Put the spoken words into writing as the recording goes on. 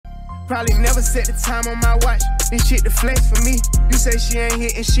probably never set the time on my watch. This shit the flex for me. You say she ain't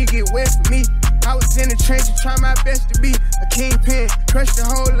hit and she get wet for me. I was in the trenches trying my best to be a kingpin. Crushed the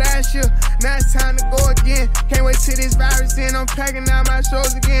whole last year, now it's time to go again. Can't wait till this virus in, I'm packing out my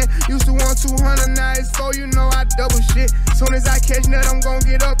shows again. Used to want 200, now it's 4, you know I double shit. Soon as I catch nut, I'm gon'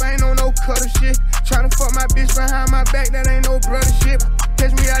 get up, I ain't on no cutter shit. Tryna fuck my bitch behind my back, that ain't no brother shit.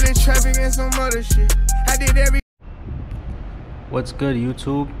 Catch me out in traffic and some other shit. I did every... What's good,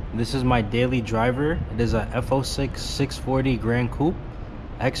 YouTube? This is my daily driver. It is a F06 640 GranCoupe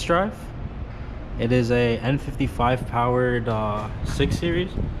X-Drive. It is a N55 powered 6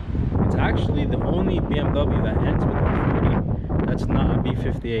 Series. It's actually the only BMW that ends with a 40 that's not a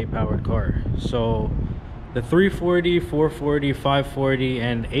B58 powered car. So the 340, 440, 540,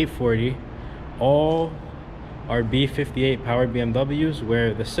 and 840 all are B58 powered BMWs,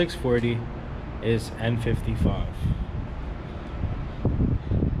 where the 640 is N55.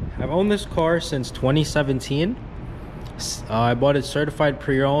 I've owned this car since 2017. I bought it certified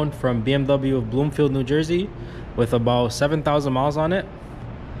pre-owned from BMW of Bloomfield, New Jersey, with about 7,000 miles on it.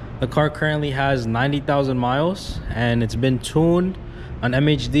 The car currently has 90,000 miles, and it's been tuned on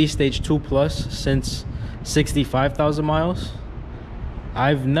MHD Stage 2 Plus since 65,000 miles.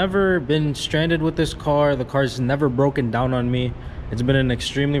 I've never been stranded with this car. The car's never broken down on me. It's been an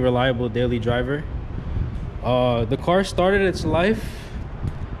extremely reliable daily driver. The car started its life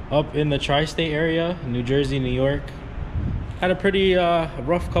up in the tri-state area, New Jersey, New York. Had a pretty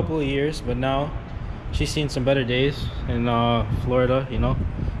rough couple of years, but now she's seen some better days in Florida, you know,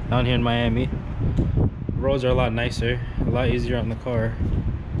 down here in Miami. Roads are a lot nicer, a lot easier on the car,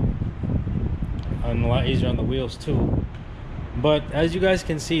 and a lot easier on the wheels too. But as you guys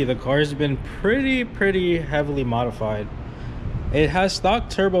can see, the car's been pretty heavily modified. It has stock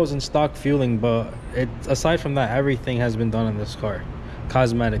turbos and stock fueling, but aside from that, everything has been done in this car,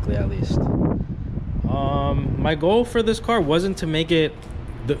 cosmetically at least. My goal for this car wasn't to make it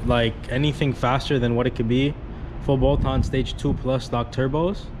like anything faster than what it could be, full bolt-on Stage 2 Plus stock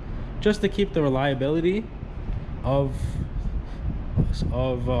turbos, just to keep the reliability of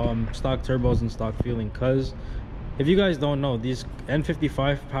stock turbos and stock fueling. Because if you guys don't know, these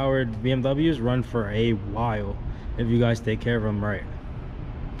N55 powered BMWs run for a while if you guys take care of them right.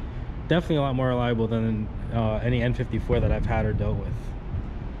 Definitely a lot more reliable than any N54 that I've had or dealt with.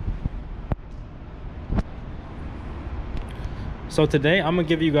 So today I'm gonna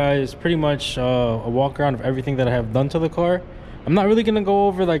give you guys pretty much a walk around of everything that I have done to the car. I'm not really gonna go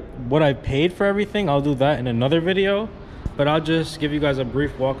over like what I paid for everything. I'll do that in another video, but I'll just give you guys a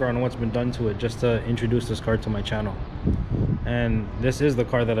brief walk around on what's been done to it, just to introduce this car to my channel. And this is the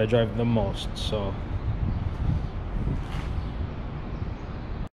car that I drive the most. So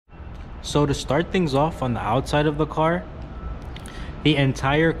to start things off, on the outside of the car, the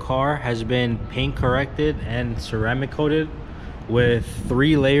entire car has been paint corrected and ceramic coated with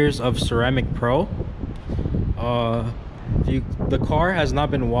 3 layers of Ceramic Pro. The car has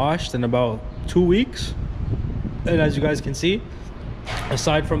not been washed in about 2 weeks, and as you guys can see,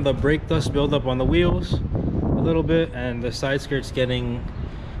 aside from the brake dust buildup on the wheels a little bit and the side skirts getting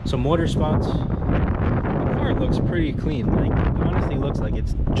some water spots, the car looks pretty clean. Like, it honestly looks like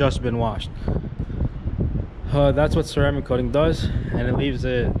it's just been washed. That's what ceramic coating does, and it leaves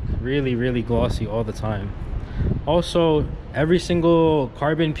it really glossy all the time. Also, every single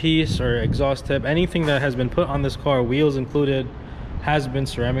carbon piece or exhaust tip, anything that has been put on this car, wheels included, has been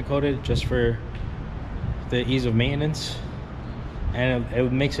ceramic coated just for the ease of maintenance, and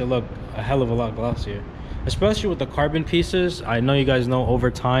it makes it look a hell of a lot glossier, especially with the carbon pieces. I know you guys know over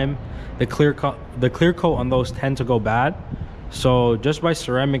time the clear coat on those tend to go bad, so just by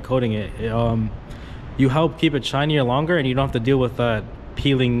ceramic coating it, you help keep it shinier longer, and you don't have to deal with that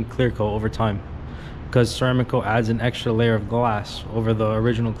peeling clear coat over time, because ceramic coat adds an extra layer of glass over the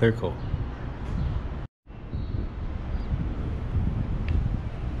original clear coat.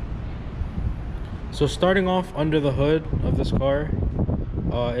 So starting off under the hood of this car,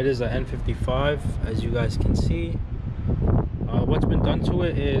 it is a N55, as you guys can see. What's been done to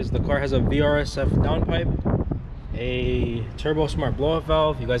it is the car has a VRSF downpipe, a turbo smart blow-off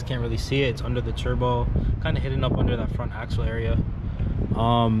valve. You guys can't really see it, it's under the turbo, kind of hidden up under that front axle area.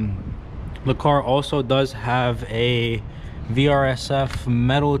 The car also does have a VRSF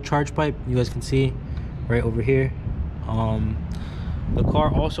metal charge pipe, you guys can see right over here. The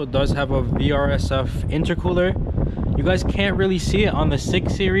car also does have a VRSF intercooler. You guys can't really see it on the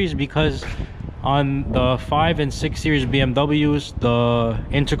 6 Series because on the 5 and 6 Series BMWs, the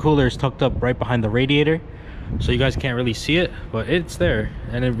intercooler is tucked up right behind the radiator, so you guys can't really see it, but it's there,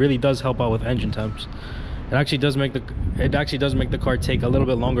 and it really does help out with engine temps. It actually does make the car take a little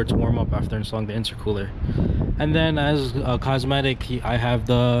bit longer to warm up after installing the intercooler. And then as a cosmetic, I have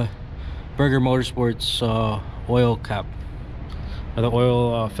the Burger Motorsports oil cap, or the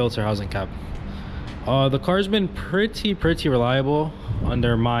oil filter housing cap. The car's been pretty reliable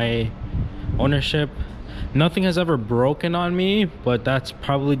under my ownership. Nothing has ever broken on me, but that's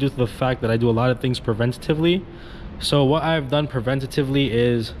probably due to the fact that I do a lot of things preventatively. So what I've done preventatively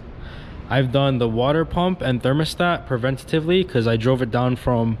is I've done the water pump and thermostat preventatively, because I drove it down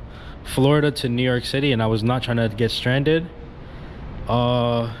from Florida to New York City and I was not trying to get stranded.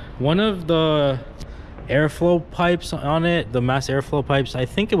 One of the airflow pipes on it, the mass airflow pipes, I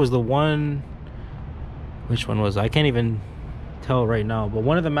think it was the one, which one was it? I can't even tell right now, but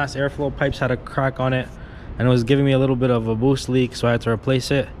one of the mass airflow pipes had a crack on it and it was giving me a little bit of a boost leak, so I had to replace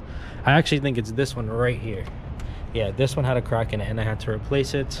it. I actually think it's this one right here. Yeah, this one had a crack in it and I had to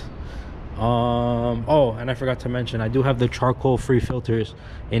replace it. Oh, and I forgot to mention, I do have the charcoal free filters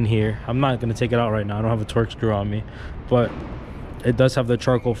in here. I'm not going to take it out right now, I don't have a torque screw on me, but it does have the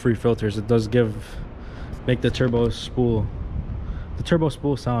charcoal free filters. It does make the turbo spool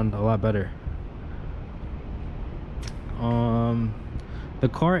sound a lot better. The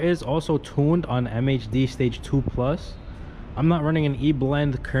car is also tuned on MHD stage 2 plus. I'm not running an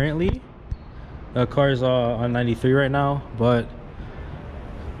E-blend currently. The car is on 93 right now, but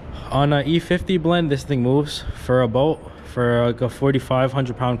on an E50 blend, this thing moves. For a boat, for like a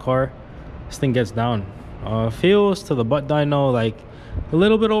 4,500 pound car, this thing gets down. Feels to the butt dyno like a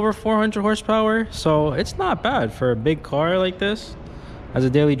little bit over 400 horsepower, so it's not bad for a big car like this. As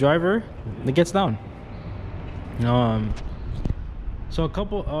a daily driver, it gets down. So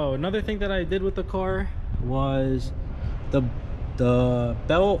another thing that I did with the car was the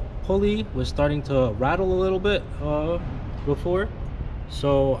belt pulley was starting to rattle a little bit before,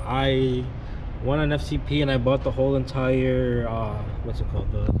 so I went on FCP and I bought the whole entire what's it called,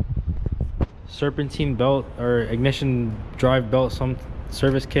 the serpentine belt or ignition drive belt, some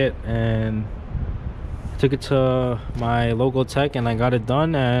service kit, and took it to my local tech and I got it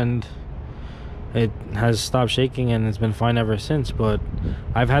done, and it has stopped shaking and it's been fine ever since. But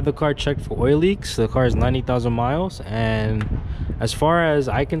I've had the car checked for oil leaks. The car is 90,000 miles, and as far as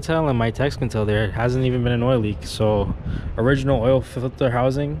I can tell and my techs can tell, there hasn't even been an oil leak. So original oil filter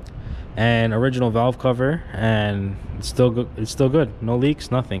housing and original valve cover, and it's still good. No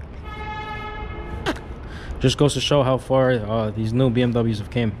leaks, nothing. Just goes to show how far these new BMWs have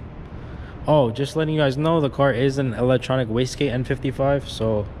came. Oh, just letting you guys know, the car is an electronic wastegate N55,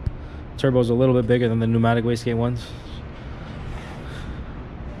 so turbo's a little bit bigger than the pneumatic wastegate ones.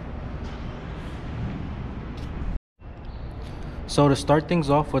 So to start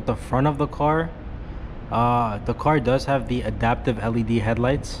things off with the front of the car does have the adaptive LED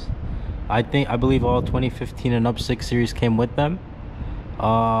headlights. I believe all 2015 and up 6 series came with them.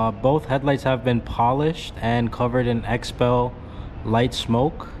 Both headlights have been polished and covered in XPEL light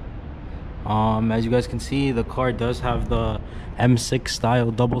smoke. As you guys can see, the car does have the M6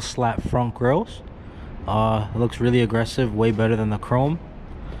 style double slat front grills. It looks really aggressive, way better than the chrome.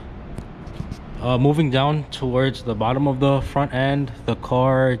 Moving down towards the bottom of the front end, the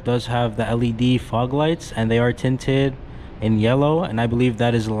car does have the LED fog lights, and they are tinted in yellow, and I believe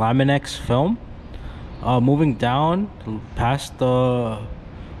that is Laminex film. Moving down past the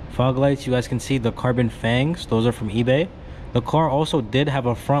fog lights, you guys can see the carbon fangs. Those are from eBay. The car also did have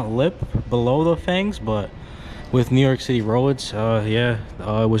a front lip below the fangs, but with New York City roads, it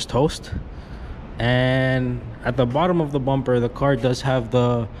was toast. And at the bottom of the bumper, the car does have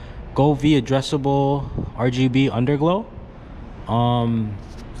the Go V addressable RGB underglow.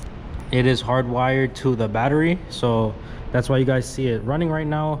 It is hardwired to the battery, so that's why you guys see it running right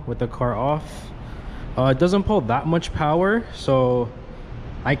now with the car off. It doesn't pull that much power, so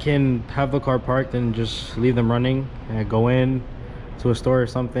I can have the car parked and just leave them running and go in to a store or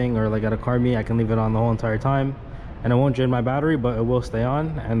something, or like at a car meet, I can leave it on the whole entire time and it won't drain my battery, but it will stay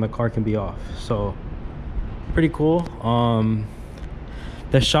on and the car can be off. So pretty cool.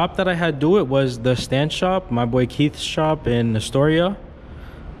 The shop that I had do it was the Stand Shop, my boy Keith's shop in Astoria.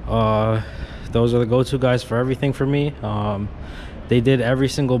 Those are the go-to guys for everything for me. They did every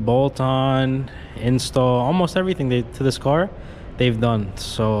single bolt on, install, almost everything to this car they've done.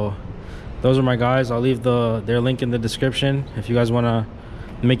 So those are my guys. I'll leave their link in the description. If you guys want to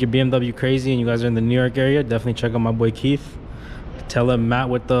make your BMW crazy and you guys are in the New York area, definitely check out my boy Keith. Tell him Matt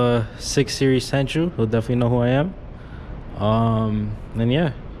with the 6 Series sent you. He'll definitely know who I am. And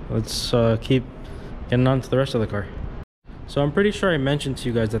yeah, let's keep getting on to the rest of the car. So I'm pretty sure I mentioned to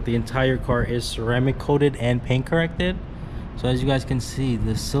you guys that the entire car is ceramic coated and paint corrected. So as you guys can see,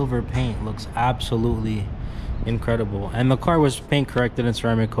 the silver paint looks absolutely incredible. And the car was paint corrected and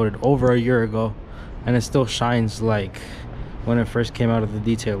ceramic coated over a year ago, and it still shines like when it first came out of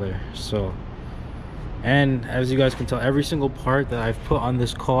the detailer. So, and as you guys can tell, every single part that I've put on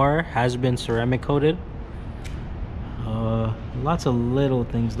this car has been ceramic coated. Lots of little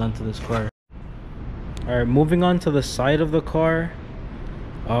things done to this car. All right, moving on to the side of the car.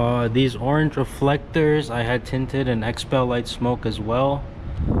 These orange reflectors I had tinted, and XPEL light smoke as well.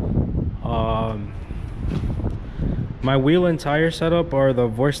 My wheel and tire setup are the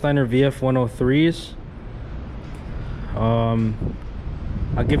Vorsteiner VF103s.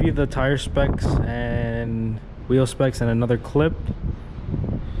 I'll give you the tire specs and wheel specs in another clip.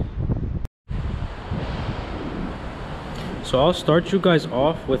 So I'll start you guys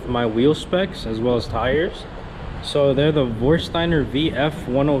off with my wheel specs as well as tires. So they're the Vorsteiner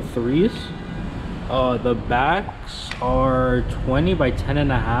VF103s. The backs are 20 by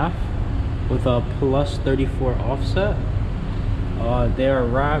 10.5 with a plus 34 offset. They are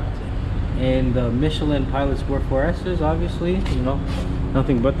wrapped in the Michelin Pilot Sport 4S's, obviously, you know,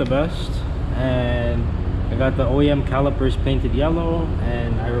 nothing but the best. And I got the OEM calipers painted yellow,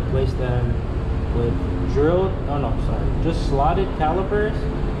 and I replaced them with just slotted calipers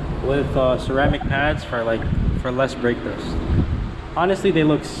with ceramic pads for less brake dust. Honestly, they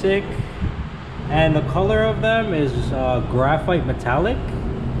look sick, and the color of them is graphite metallic.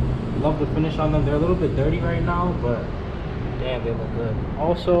 Love the finish on them. They're a little bit dirty right now, but damn, they look good.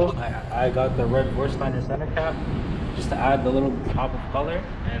 Also, I got the red Vorsteiner center cap just to add the little pop of color,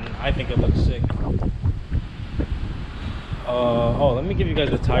 and I think it looks sick. Oh, let me give you guys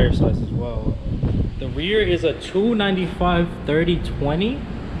the tire size as well. The rear is a 295/30/20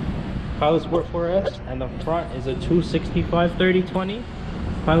 Pilot Sport 4S, and the front is a 265/30/20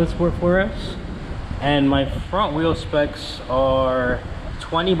 Pilot Sport 4S. And my front wheel specs are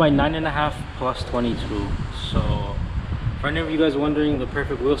 20 by 9.5 plus 22. So for any of you guys wondering the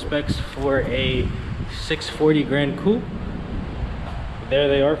perfect wheel specs for a 640 GranCoupe, there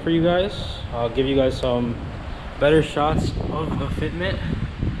they are for you guys. I'll give you guys some better shots of the fitment.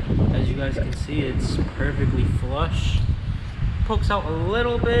 As you guys can see, it's perfectly flush. Pokes out a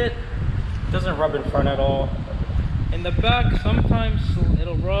little bit, doesn't rub in front at all. In the back, sometimes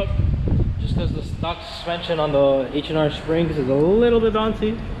it'll rub just because the stock suspension on the H&R springs is a little bit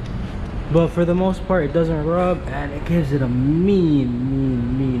bouncy. But for the most part, it doesn't rub, and it gives it a mean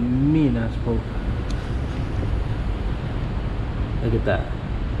ass poke. Look at that.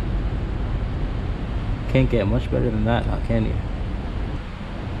 Can't get much better than that now, can you?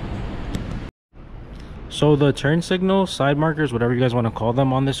 So the turn signal, side markers, whatever you guys want to call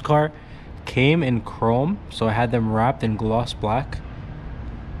them on this car, came in chrome. So I had them wrapped in gloss black.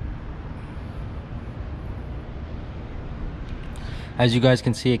 As you guys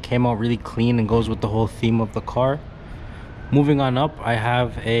can see, it came out really clean and goes with the whole theme of the car. Moving on up, I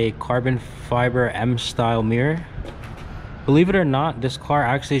have a carbon fiber M style mirror. Believe it or not, this car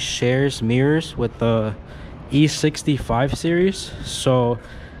actually shares mirrors with the E65 series. So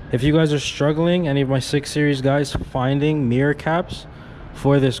if you guys are struggling, any of my 6 series guys, finding mirror caps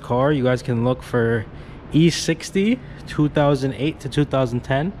for this car, you guys can look for E60 2008 to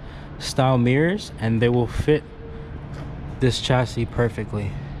 2010 style mirrors, and they will fit this chassis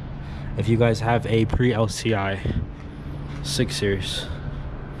perfectly if you guys have a pre-LCI 6 series.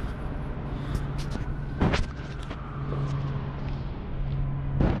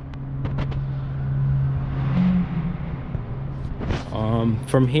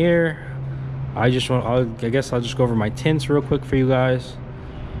 From here, I guess I'll just go over my tints real quick for you guys.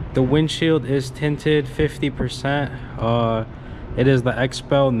 The windshield is tinted 50%. It is the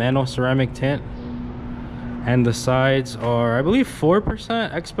XPEL nano ceramic tint, and the sides are, I believe,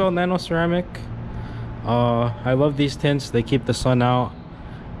 4% XPEL nano ceramic. I love these tints. They keep the sun out,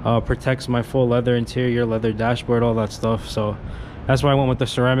 protects my full leather interior, leather dashboard, all that stuff. So that's why I went with the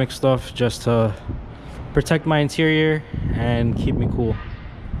ceramic stuff, just to protect my interior and keep me cool.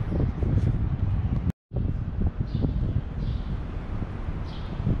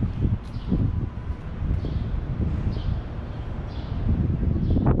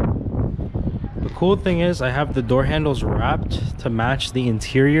 The cool thing is I have the door handles wrapped to match the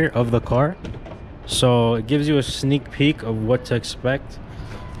interior of the car, so it gives you a sneak peek of what to expect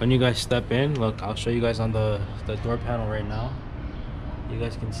when you guys step in. Look, I'll show you guys on the door panel right now. You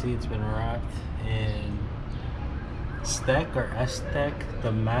guys can see it's been wrapped in Steck or S-Tech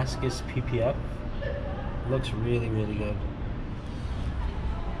Damascus PPF. Looks really good.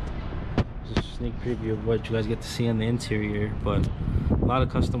 Just a sneak preview of what you guys get to see on the interior, but a lot of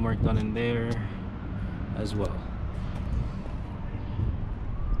custom work done in there as well.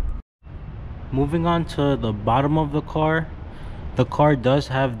 moving on to the bottom of the car does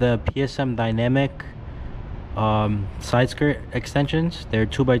have the PSM dynamic side skirt extensions. They're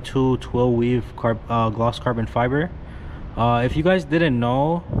 2x2 twill weave gloss carbon fiber. If you guys didn't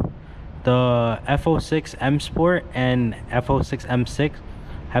know, the F06 M Sport and F06 M6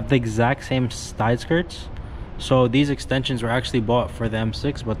 have the exact same side skirts, so these extensions were actually bought for the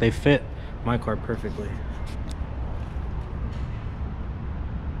M6, but they fit my car perfectly.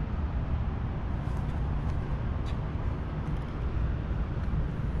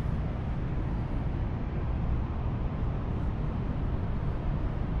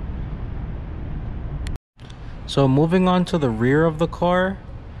 So moving on to the rear of the car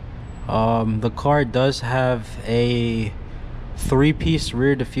does have a 3-piece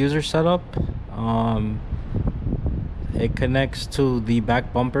rear diffuser setup. It connects to the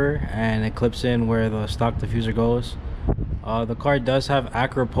back bumper and it clips in where the stock diffuser goes. The car does have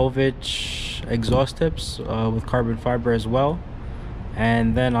Akrapovic exhaust tips with carbon fiber as well.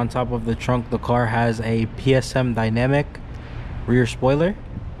 And then on top of the trunk, the car has a PSM dynamic rear spoiler.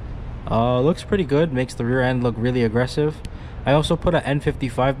 Looks pretty good, makes the rear end look really aggressive. I also put an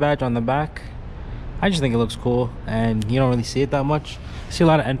N55 badge on the back. I just think it looks cool, and you don't really see it that much. I see a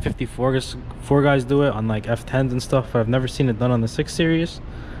lot of N54 guys do it on like F10s and stuff, but I've never seen it done on the 6 Series.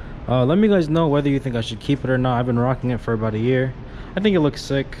 Let me guys know whether you think I should keep it or not. I've been rocking it for about a year. I think it looks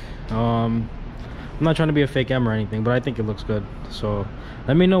sick. I'm not trying to be a fake M or anything, but I think it looks good. So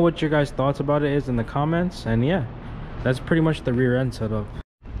let me know what your guys' thoughts about it is in the comments. And yeah, that's pretty much the rear end setup.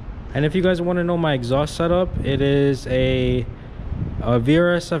 And if you guys want to know my exhaust setup, it is a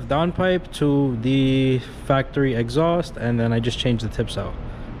VRSF downpipe to the factory exhaust, and then I just changed the tips out.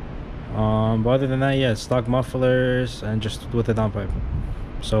 But other than that, yeah, stock mufflers and just with the downpipe.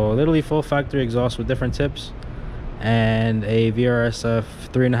 So literally full factory exhaust with different tips and a VRSF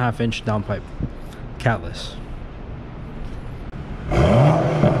 3.5-inch downpipe, catless.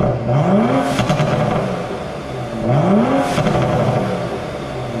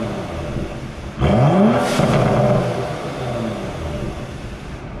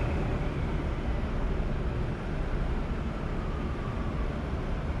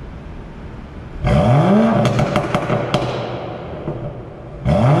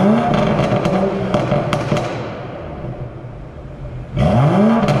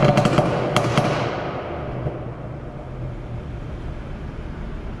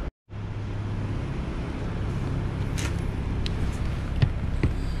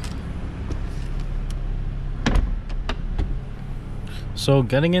 So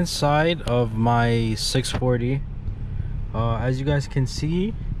getting inside of my 640, as you guys can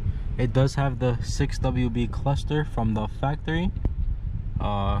see, it does have the 6WB cluster from the factory.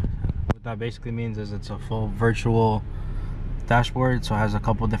 What that basically means is it's a full virtual dashboard, so it has a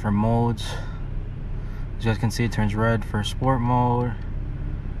couple different modes. As you guys can see, it turns red for sport mode,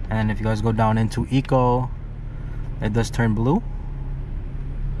 and if you guys go down into eco, it does turn blue.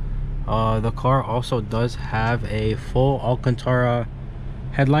 The car also does have a full Alcantara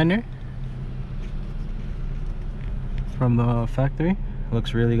headliner from the factory.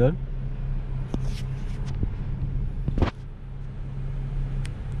 Looks really good.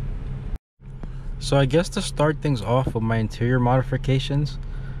 So I guess to start things off with my interior modifications,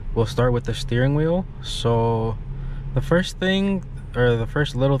 we'll start with the steering wheel. So the first thing, or the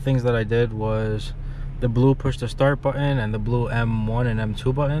first little things that I did, was the blue push to start button and the blue M1 and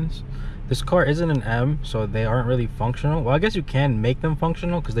M2 buttons. This car isn't an M, so they aren't really functional. Well, I guess you can make them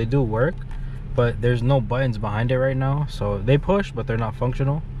functional because they do work, but there's no buttons behind it right now, so they push, but they're not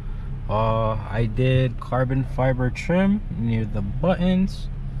functional. I did carbon fiber trim near the buttons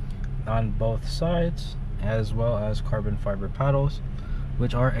on both sides, as well as carbon fiber paddles,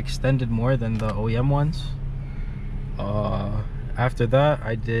 which are extended more than the OEM ones. After that,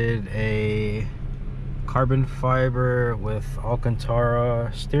 I did a carbon fiber with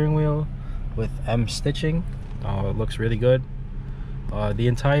Alcantara steering wheel with M stitching. It looks really good. The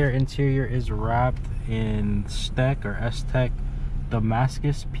entire interior is wrapped in STEC or STEC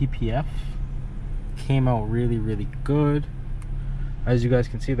Damascus PPF. Came out really good. As you guys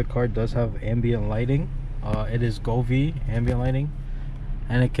can see, the car does have ambient lighting. It is Govee ambient lighting,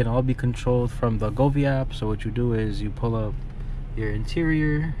 and it can all be controlled from the Govee app. So what you do is you pull up your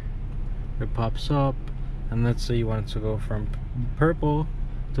interior, it pops up, and let's say you want it to go from purple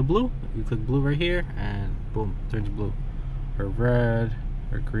to blue. You click blue right here and boom, turns blue, or red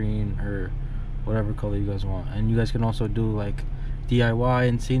or green or whatever color you guys want. And you guys can also do like DIY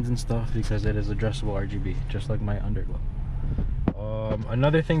and scenes and stuff because it is addressable RGB, just like my underglow.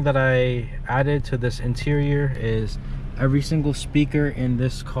 Another thing that I added to this interior is every single speaker in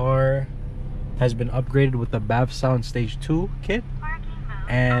this car has been upgraded with the BAV Sound Stage 2 kit.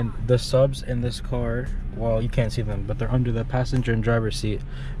 And the subs in this car, well, you can't see them, but they're under the passenger and driver seat,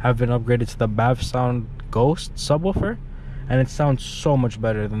 have been upgraded to the BAV Sound Ghost subwoofer, and it sounds so much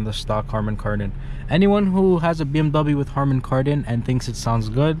better than the stock Harman Kardon. Anyone who has a BMW with Harman Kardon and thinks it sounds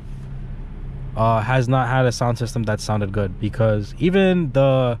good has not had a sound system that sounded good, because even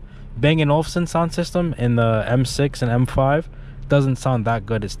the Bang & Olufsen sound system in the M6 and M5 doesn't sound that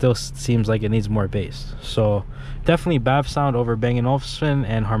good. It still seems like it needs more bass. So definitely BAV Sound over Bang & Olufsen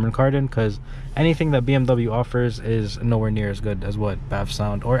and Harman Kardon, because anything that BMW offers is nowhere near as good as what BAV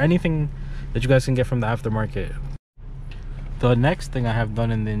Sound or anything that you guys can get from the aftermarket. The next thing I have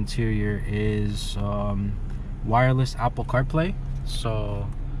done in the interior is wireless Apple CarPlay. So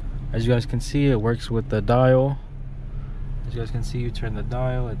as you guys can see, it works with the dial. As you guys can see, you turn the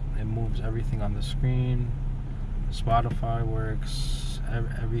dial, it moves everything on the screen. Spotify works,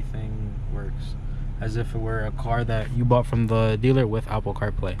 everything works as if it were a car that you bought from the dealer with Apple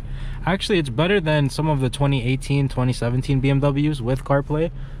CarPlay. Actually, it's better than some of the 2018, 2017 BMWs with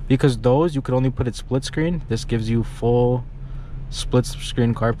CarPlay, because those you could only put it split screen. This gives you full split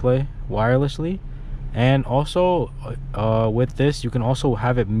screen CarPlay wirelessly. And also with this, you can also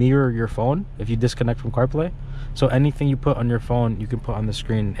have it mirror your phone if you disconnect from CarPlay. So anything you put on your phone, you can put on the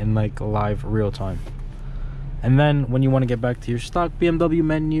screen in like live real time. And then when you want to get back to your stock BMW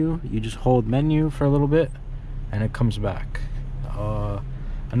menu, you just hold menu for a little bit and it comes back.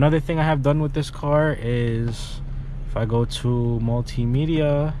 Another thing I have done with this car is, if I go to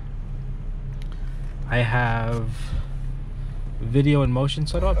multimedia, I have video and motion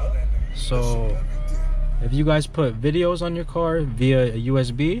set up. So if you guys put videos on your car via a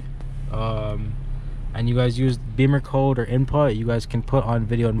USB, and you guys use Beamer code or input, you guys can put on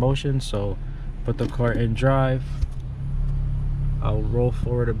video and motion. So put the car in drive. I'll roll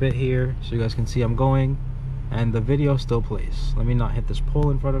forward a bit here so you guys can see I'm going, and the video still plays. Let me not hit this pole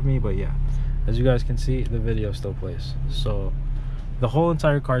in front of me, but yeah, as you guys can see, the video still plays. So the whole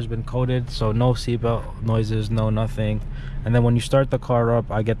entire car has been coated, so no seatbelt noises, no nothing. And then when you start the car up,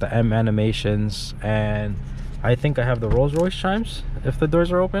 I get the M animations, and I think I have the Rolls Royce chimes if the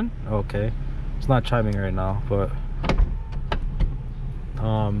doors are open. Okay, it's not chiming right now, but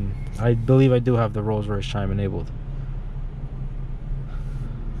I believe I do have the Rolls Royce chime enabled.